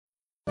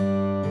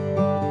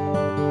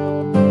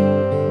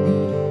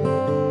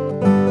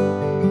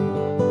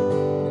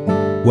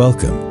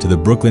Welcome to the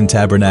Brooklyn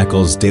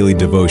Tabernacle's Daily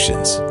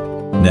Devotions.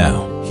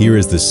 Now, here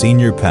is the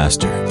senior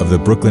pastor of the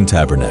Brooklyn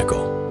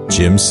Tabernacle,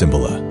 Jim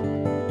Cymbala.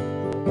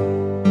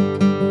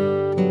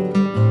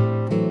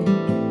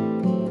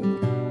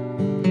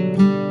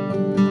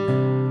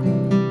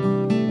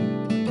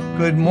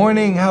 Good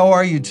morning. How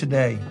are you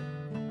today?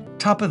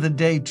 Top of the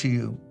day to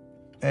you.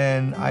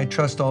 And I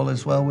trust all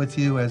is well with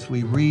you as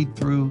we read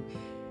through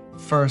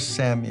 1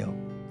 Samuel.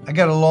 I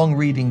got a long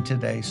reading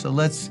today, so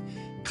let's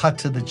cut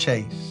to the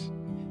chase.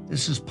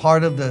 This is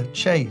part of the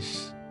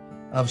chase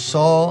of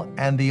Saul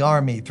and the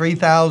army,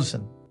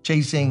 3,000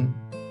 chasing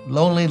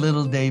lonely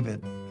little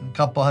David and a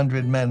couple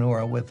hundred men who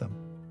are with him.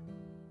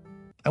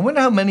 I wonder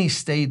how many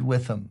stayed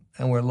with him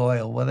and were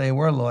loyal. Well, they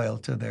were loyal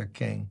to their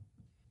king.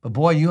 But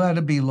boy, you had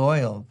to be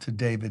loyal to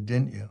David,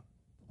 didn't you?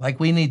 Like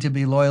we need to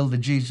be loyal to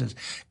Jesus.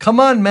 Come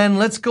on, men,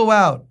 let's go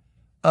out.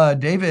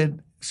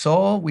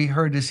 Saul, we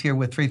heard, is here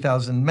with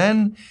 3,000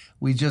 men.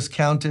 We just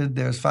counted,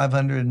 there's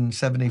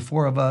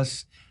 574 of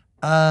us.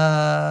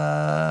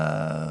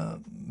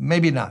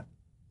 Maybe not.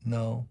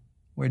 No.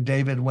 Where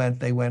David went,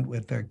 they went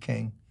with their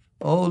king.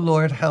 Oh,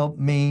 Lord, help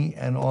me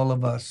and all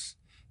of us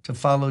to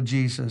follow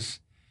Jesus,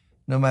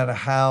 no matter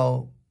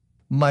how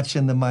much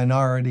in the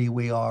minority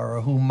we are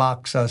or who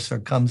mocks us or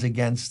comes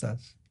against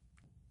us.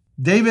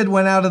 David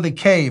went out of the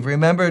cave.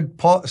 Remember,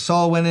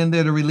 Saul went in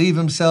there to relieve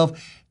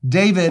himself.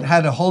 David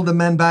had to hold the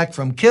men back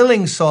from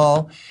killing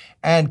Saul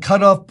and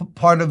cut off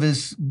part of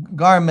his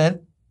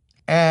garment.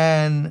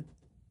 And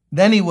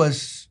then he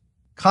was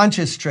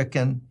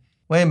conscience-stricken.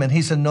 Wait a minute,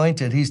 he's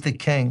anointed. He's the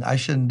king. I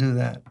shouldn't do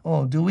that.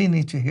 Oh, do we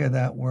need to hear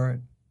that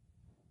word?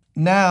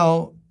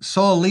 Now,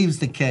 Saul leaves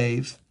the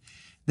cave.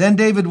 Then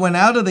David went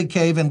out of the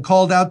cave and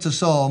called out to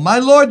Saul, "My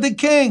lord the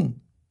king!"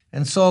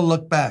 And Saul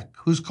looked back.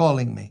 Who's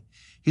calling me?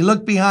 He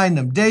looked behind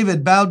him.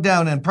 David bowed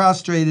down and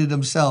prostrated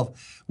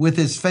himself with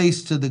his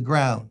face to the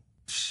ground.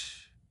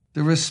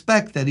 The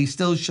respect that he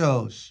still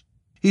shows.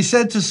 He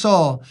said to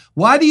Saul,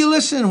 "Why do you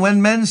listen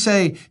when men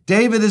say,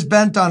 'David is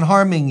bent on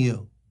harming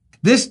you'?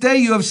 This day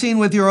you have seen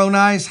with your own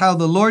eyes how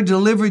the Lord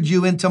delivered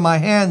you into my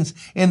hands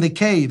in the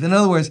cave." In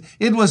other words,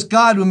 it was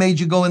God who made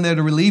you go in there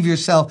to relieve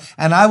yourself,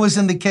 and I was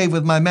in the cave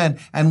with my men,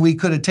 and we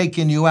could have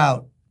taken you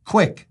out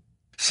quick.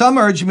 Some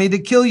urged me to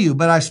kill you,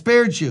 but I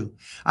spared you.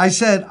 I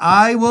said,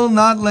 I will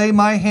not lay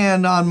my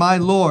hand on my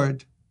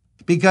Lord,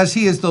 because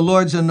he is the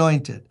Lord's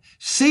anointed.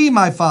 See,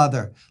 my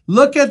father,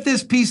 look at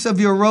this piece of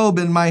your robe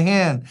in my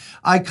hand.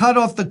 I cut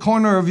off the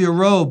corner of your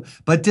robe,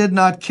 but did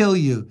not kill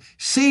you.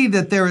 See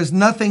that there is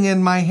nothing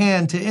in my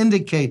hand to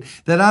indicate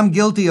that I'm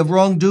guilty of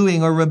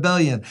wrongdoing or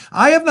rebellion.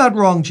 I have not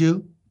wronged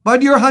you,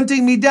 but you're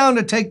hunting me down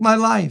to take my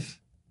life.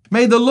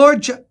 May the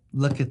Lord,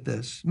 look at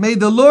this. May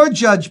the Lord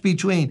judge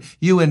between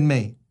you and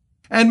me.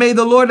 And may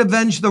the Lord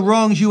avenge the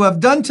wrongs you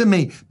have done to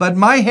me, but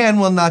my hand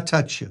will not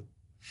touch you.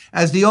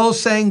 As the old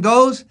saying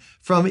goes,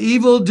 from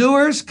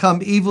evildoers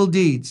come evil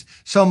deeds,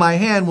 so my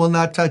hand will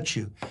not touch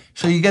you.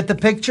 So you get the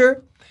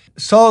picture?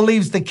 Saul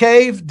leaves the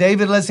cave.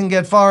 David doesn't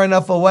get far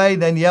enough away,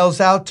 then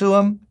yells out to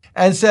him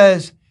and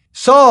says,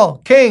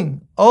 "Saul, king,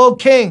 oh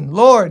king,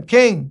 Lord,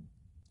 king."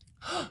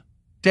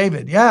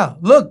 David, yeah,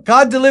 look,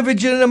 God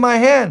delivered you into my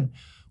hand.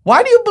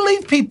 Why do you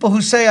believe people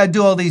who say I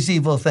do all these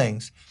evil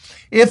things?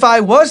 If I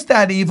was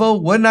that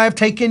evil, wouldn't I have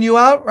taken you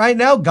out right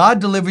now?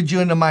 God delivered you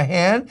into my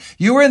hand.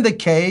 You were in the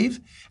cave.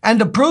 And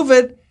to prove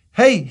it,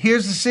 hey,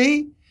 here's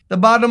the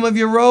bottom of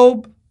your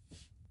robe.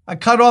 I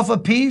cut off a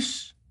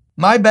piece.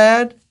 My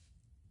bad.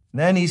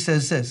 Then he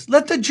says this,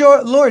 let the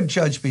Lord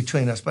judge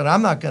between us, but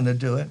I'm not going to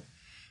do it.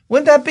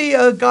 Wouldn't that be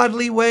a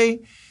godly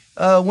way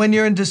when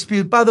you're in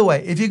dispute? By the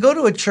way, if you go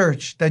to a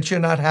church that you're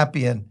not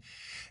happy in,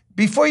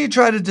 before you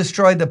try to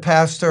destroy the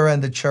pastor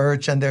and the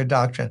church and their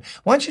doctrine,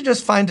 why don't you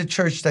just find a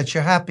church that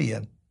you're happy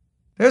in?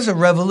 There's a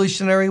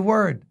revolutionary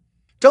word.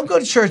 Don't go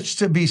to church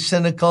to be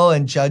cynical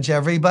and judge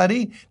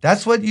everybody.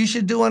 That's what you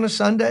should do on a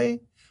Sunday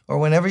or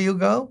whenever you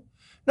go.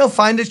 No,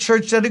 find a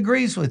church that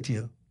agrees with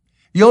you.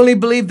 You only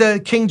believe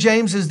that King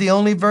James is the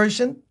only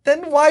version?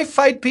 Then why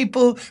fight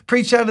people who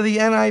preach out of the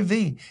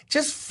NIV?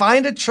 Just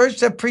find a church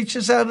that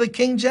preaches out of the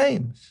King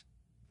James.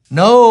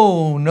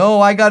 No,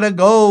 I got to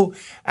go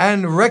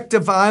and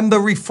rectify. I'm the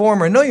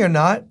reformer. No, you're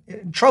not.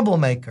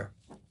 Troublemaker.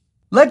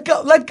 Let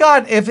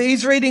God, if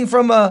he's reading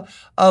from a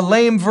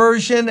lame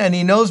version and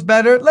he knows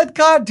better, let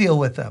God deal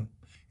with them.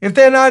 If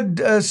they're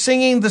not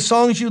singing the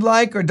songs you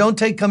like or don't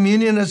take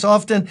communion as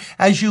often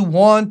as you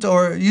want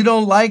or you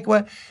don't like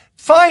what,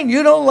 fine,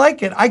 you don't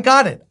like it. I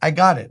got it.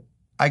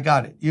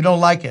 You don't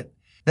like it.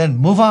 Then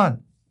move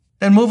on.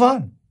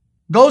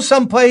 Go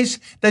someplace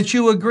that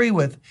you agree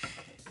with.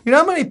 You know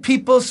how many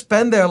people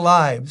spend their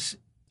lives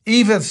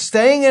either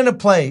staying in a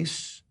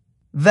place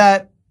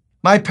that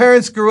my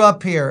parents grew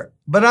up here,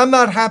 but I'm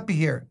not happy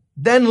here.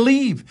 Then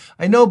leave.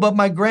 I know, but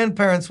my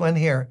grandparents went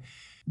here.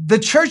 The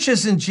church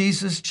isn't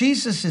Jesus.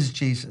 Jesus is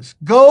Jesus.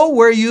 Go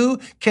where you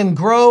can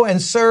grow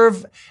and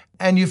serve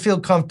and you feel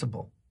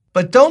comfortable.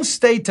 But don't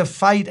stay to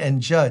fight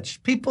and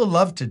judge. People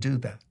love to do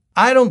that.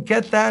 I don't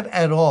get that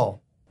at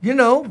all.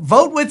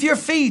 Vote with your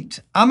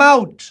feet. I'm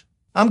out.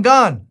 I'm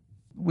gone.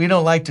 We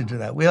don't like to do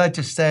that. We like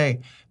to say,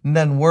 and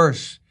then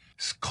worse,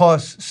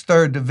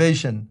 stir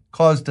division,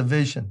 cause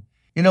division.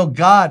 You know,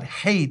 God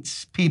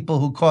hates people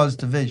who cause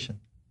division.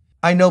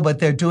 I know, but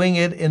they're doing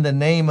it in the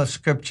name of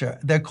Scripture.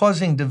 They're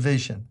causing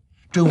division.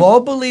 Do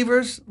all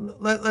believers,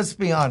 let's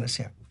be honest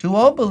here, do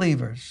all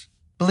believers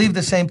believe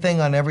the same thing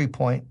on every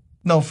point?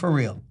 No, for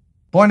real.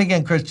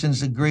 Born-again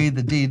Christians agree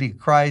the deity of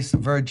Christ, the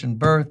virgin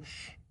birth,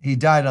 he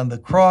died on the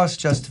cross,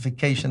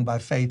 justification by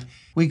faith.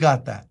 We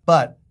got that.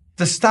 But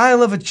the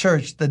style of a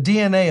church, the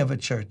DNA of a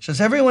church,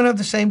 does everyone have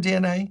the same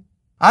DNA?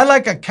 I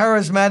like a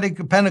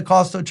charismatic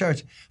Pentecostal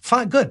church.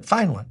 Fine, good,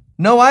 find one.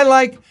 No, I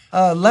like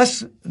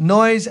less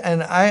noise,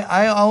 and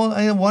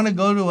I want to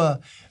go to a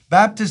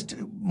Baptist,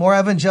 more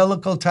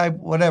evangelical type,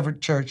 whatever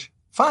church.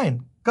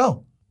 Fine,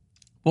 go.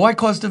 But why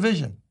cause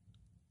division?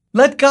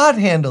 Let God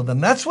handle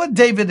them. That's what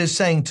David is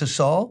saying to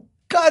Saul.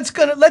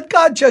 Let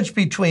God judge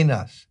between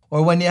us.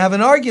 Or when you have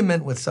an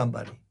argument with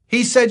somebody,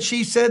 he said,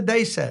 she said,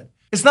 they said.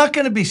 It's not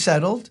going to be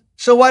settled.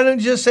 So why don't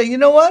you just say, you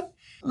know what?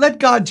 Let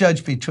God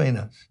judge between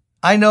us.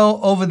 I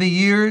know over the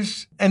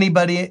years,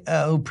 anybody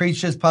who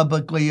preaches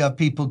publicly,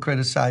 people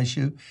criticize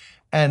you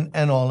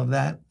and all of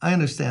that. I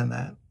understand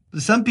that.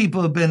 Some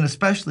people have been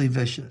especially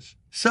vicious.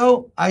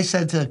 So I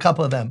said to a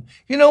couple of them,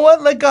 you know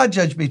what? Let God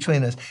judge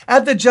between us.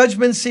 At the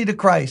judgment seat of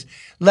Christ,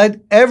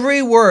 let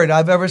every word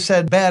I've ever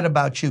said bad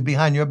about you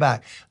behind your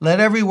back, let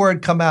every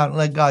word come out and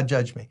let God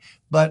judge me.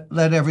 But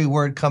let every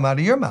word come out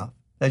of your mouth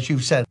that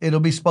you've said. It'll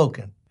be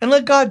spoken. And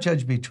let God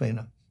judge between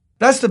us.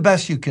 That's the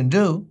best you can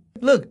do.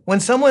 Look, when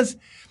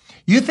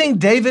you think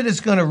David is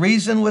going to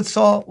reason with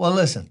Saul? Well,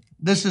 listen,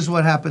 this is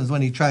what happens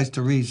when he tries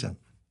to reason.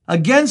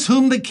 Against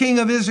whom the king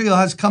of Israel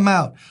has come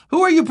out.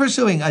 Who are you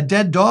pursuing? A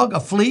dead dog? A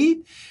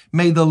flea?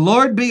 May the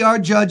Lord be our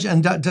judge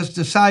and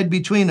decide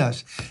between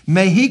us.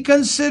 May he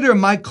consider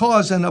my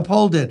cause and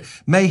uphold it.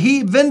 May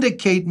he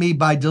vindicate me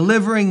by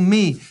delivering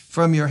me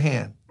from your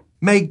hand.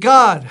 May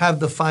God have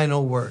the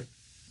final word.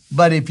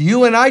 But if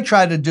you and I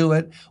try to do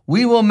it,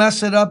 we will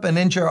mess it up and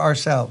injure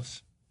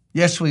ourselves.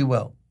 Yes, we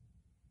will.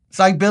 It's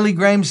like Billy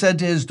Graham said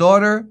to his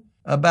daughter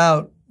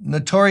about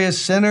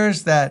notorious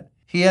sinners that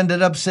he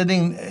ended up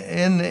sitting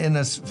in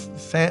a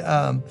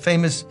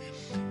famous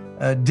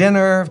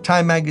dinner,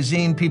 Time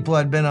magazine. People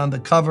had been on the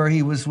cover.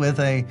 He was with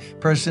a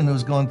person who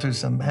was going through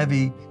some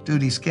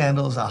heavy-duty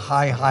scandals, a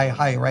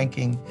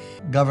high-ranking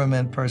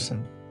government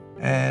person.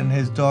 And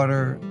his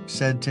daughter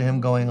said to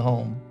him going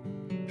home,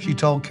 she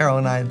told Carol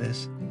and I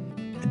this,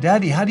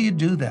 Daddy, how do you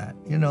do that?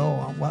 You know,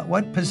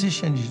 what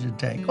position you should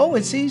take? Oh,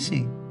 it's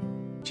easy,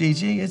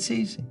 Gigi, it's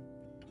easy.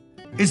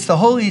 It's the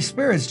Holy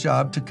Spirit's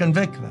job to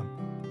convict them.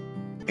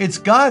 It's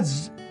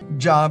God's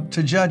job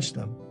to judge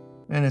them,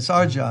 and it's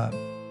our job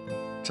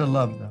to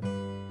love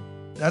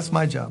them. That's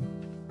my job.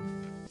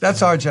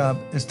 That's our job,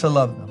 is to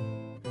love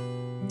them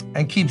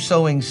and keep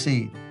sowing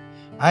seed.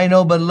 I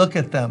know, but look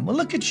at them. Well,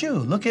 look at you.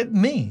 Look at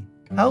me.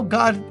 How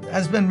God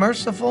has been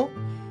merciful.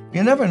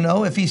 You never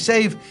know. If he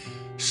saved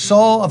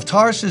Saul of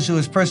Tarsus, who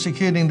was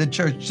persecuting the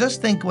church,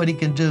 just think what he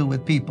can do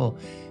with people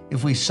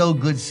if we sow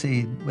good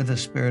seed with a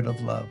spirit of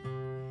love.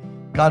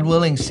 God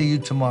willing, see you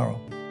tomorrow.